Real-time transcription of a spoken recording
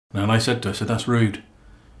And I said to her, that's rude.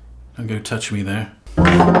 Don't go touch me there.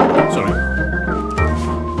 Sorry.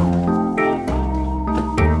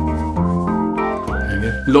 There you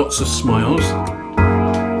go. Lots of smiles.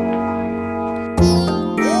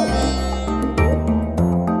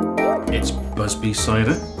 It's Busby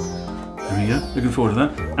cider. There we go. Looking forward to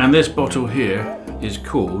that. And this bottle here is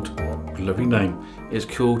called, lovely name, it's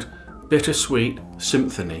called Bittersweet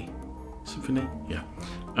Symphony. Symphony? Yeah.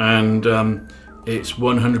 And it's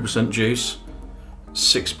 100% juice,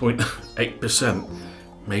 6.8%,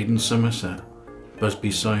 made in Somerset. Busby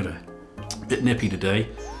cider. A bit nippy today,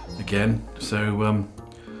 again. So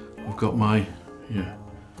I've got my,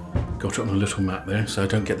 got it on a little mat there so I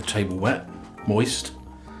don't get the table wet, moist.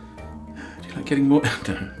 Do you like getting more?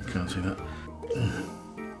 No, can't see that.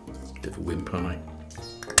 Bit of a wimp, aren't I?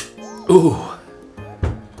 Ooh,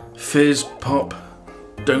 fizz pop,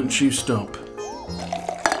 don't you stop.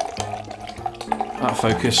 Out of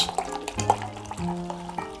focus.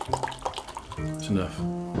 That's enough.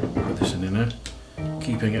 Put this in there now.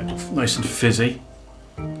 Keeping it nice and fizzy,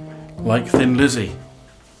 like Thin Lizzy.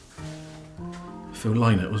 Phil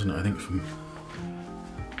Lynott, wasn't it? I think from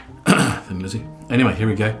Thin Lizzy. Anyway, here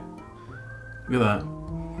we go. Look at that.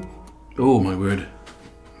 Oh my word.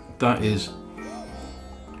 That is.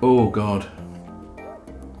 Oh God.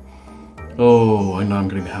 Oh, I know I'm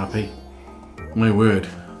going to be happy. My word.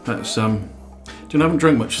 That's I haven't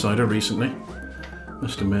drunk much cider recently,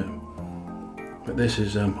 must admit. But this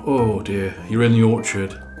is oh dear. You're in the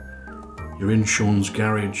orchard. You're in Sean's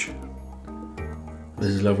garage. This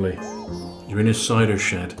is lovely. You're in his cider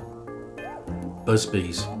shed.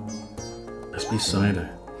 Busby's. Busby cider.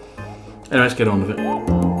 Anyway, let's get on with it.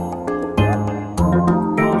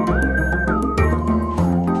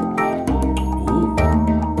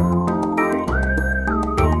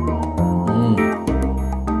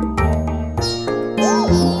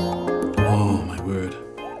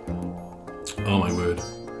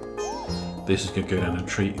 This is going to go down a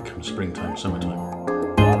treat come springtime, summertime.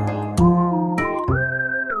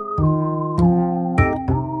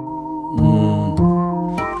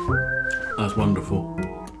 That's wonderful.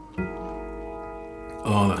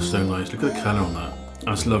 Oh, that's so nice. Look at the colour on that.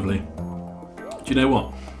 That's lovely. Do you know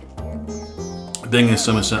what? Being a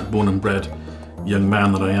Somerset born and bred young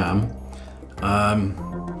man that I am,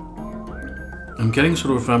 I'm getting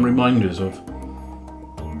sort of reminders of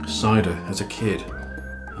cider as a kid.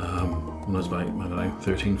 When I was about, I don't know,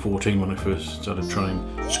 13, 14 when I first started trying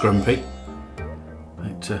Scrumpy.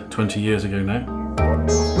 About 20 years ago now.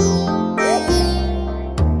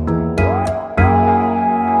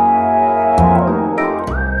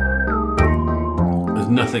 There's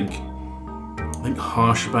nothing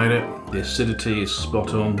harsh about it. The acidity is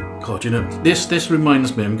spot on. God, you know, this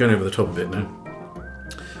reminds me, I'm going over the top a bit now.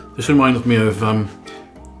 This reminds me of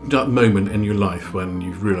that moment in your life when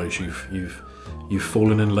you realise you've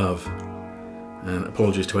fallen in love. And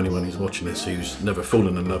apologies to anyone who's watching this who's never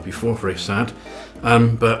fallen in love before, very sad.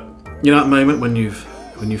 But you know that moment when you've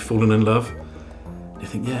fallen in love, you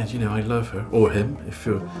think, yeah, you know, I love her or him if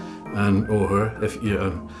you're, or her if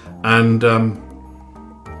you,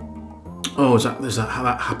 oh, there's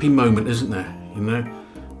that happy moment, isn't there? You know,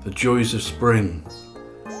 the joys of spring,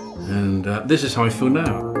 and this is how I feel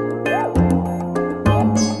now.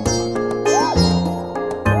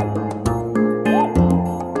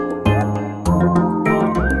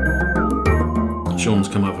 Sean's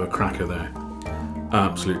come up with a cracker there,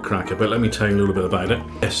 absolute cracker, but let me tell you a little bit about it.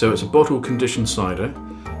 Yes, so it's a bottle conditioned cider,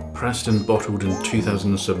 pressed and bottled in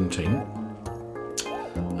 2017,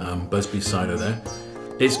 Busby cider there.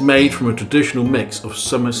 It's made from a traditional mix of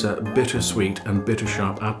Somerset bittersweet and bitter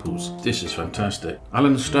sharp apples. This is fantastic.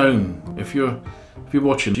 Alan Stone, if you're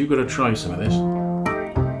watching, you've got to try some of this.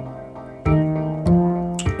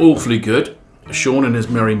 Awfully good. Sean and his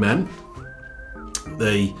merry men,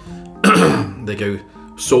 they go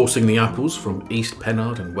sourcing the apples from East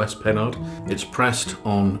Pennard and West Pennard. It's pressed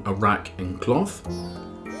on a rack in cloth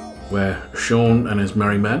where Sean and his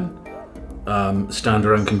merry men stand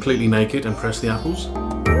around completely naked and press the apples.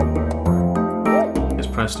 It's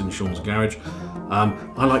pressed in Sean's garage.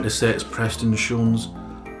 I like to say it's pressed in Sean's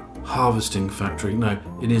harvesting factory. No,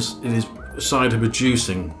 in his cider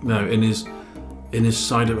producing. No, in his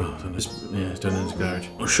cider. Oh, it's done in his garage.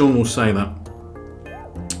 Well, Sean will say that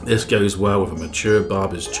this goes well with a mature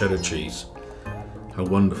Barber's cheddar cheese. How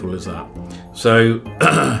wonderful is that? So,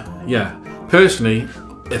 yeah, personally,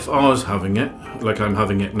 if I was having it, like I'm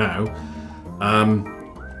having it now,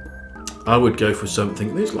 I would go for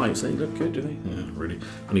something. These lights, they look good, do they? Yeah, really.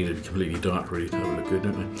 I need it completely dark, really, to have it look good,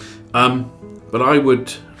 don't they? But I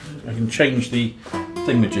can change the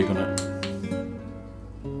thingamajig on it.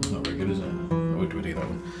 good, is it? I would eat that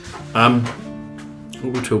one. What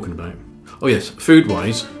were we talking about? Oh yes,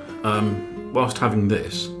 food-wise, whilst having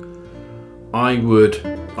this, I would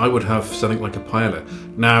have something like a paella.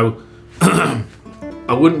 Now,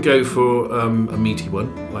 I wouldn't go for a meaty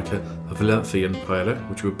one, like a Valencian paella,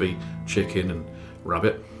 which would be chicken and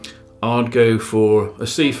rabbit. I'd go for a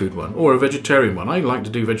seafood one, or a vegetarian one. I like to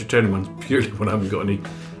do vegetarian ones purely when I haven't got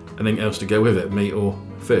anything else to go with it, meat or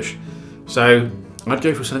fish. So, I'd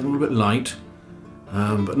go for something a little bit light,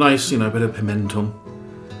 but nice, you know, a bit of pimenton,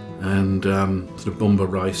 and sort of bomba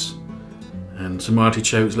rice, and some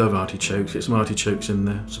artichokes. Love artichokes. Get some artichokes in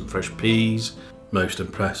there, some fresh peas. Most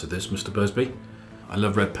impressed with this, Mr. Busby. I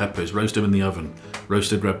love red peppers. Roast them in the oven.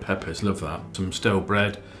 Roasted red peppers. Love that. Some stale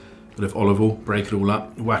bread, a bit of olive oil. Break it all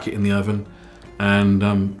up. Whack it in the oven, and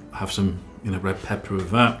have some, you know, red pepper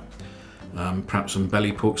with that. Perhaps some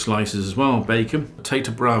belly pork slices as well. Bacon.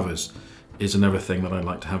 Potato bravas is another thing that I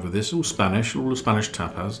like to have with this. All Spanish. All the Spanish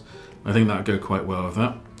tapas. I think that would go quite well with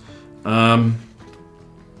that.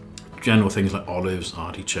 General things like olives,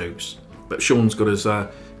 artichokes. But Sean's got his,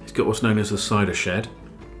 he's got what's known as the cider shed,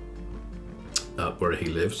 where he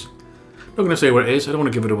lives. Not going to say where it is. I don't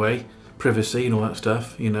want to give it away. Privacy and all that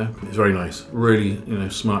stuff. You know, it's very nice. Really, you know,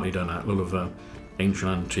 smartly done that. A lot of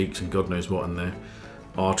ancient antiques and God knows what in there,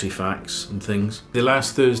 artifacts and things. The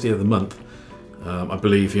last Thursday of the month, I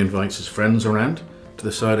believe he invites his friends around to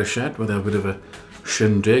the cider shed where they have a bit of a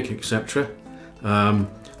shindig, etc.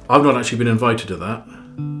 I've not actually been invited to that.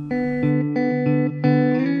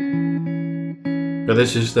 But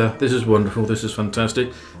this is wonderful. This is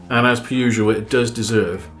fantastic, and as per usual, it does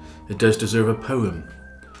deserve a poem.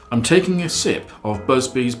 I'm taking a sip of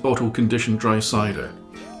Busby's bottle-conditioned dry cider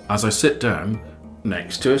as I sit down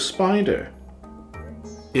next to a spider.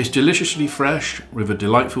 It's deliciously fresh with a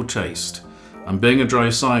delightful taste, and being a dry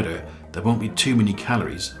cider, there won't be too many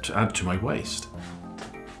calories to add to my waist.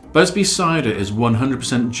 Busby cider is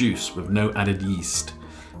 100% juice with no added yeast,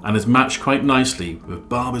 and is matched quite nicely with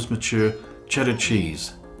Barber's mature cheddar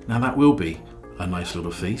cheese. Now that will be a nice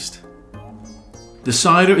little feast. The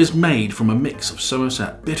cider is made from a mix of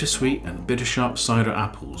Somerset bittersweet and bitter sharp cider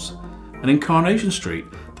apples, and in Carnation Street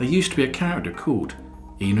there used to be a character called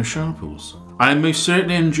Ena Sharples. I am most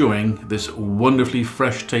certainly enjoying this wonderfully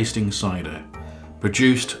fresh tasting cider,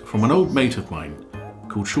 produced from an old mate of mine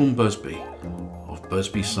called Sean Busby of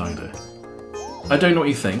Busby Cider. I don't know what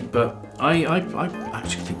you think, but I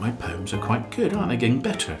actually think my poems are quite good. Aren't they getting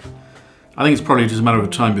better? I think it's probably just a matter of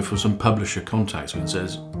time before some publisher contacts me and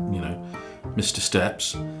says, you know, Mr.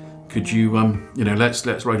 Steps, could you, you know, let's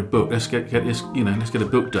write a book. Let's get this, you know, let's get a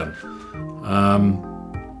book done.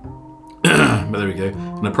 But there we go.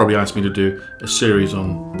 And they'll probably ask me to do a series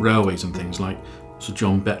on railways and things like Sir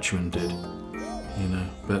John Betjeman did, you know.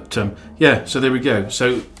 But yeah, so there we go.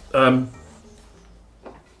 So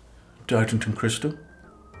Dartington Crystal,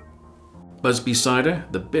 Busby Cider,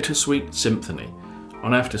 the Bittersweet Symphony.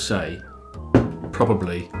 And I have to say,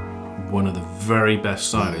 probably one of the very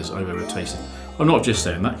best ciders I've ever tasted. I'm not just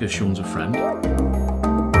saying that because Sean's a friend.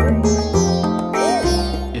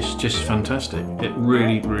 It's just fantastic. It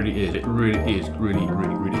really, really is. It really is really,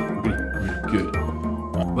 really, really, really, really good.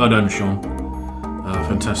 Well done, Sean.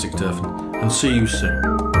 Fantastic stuff. And see you soon.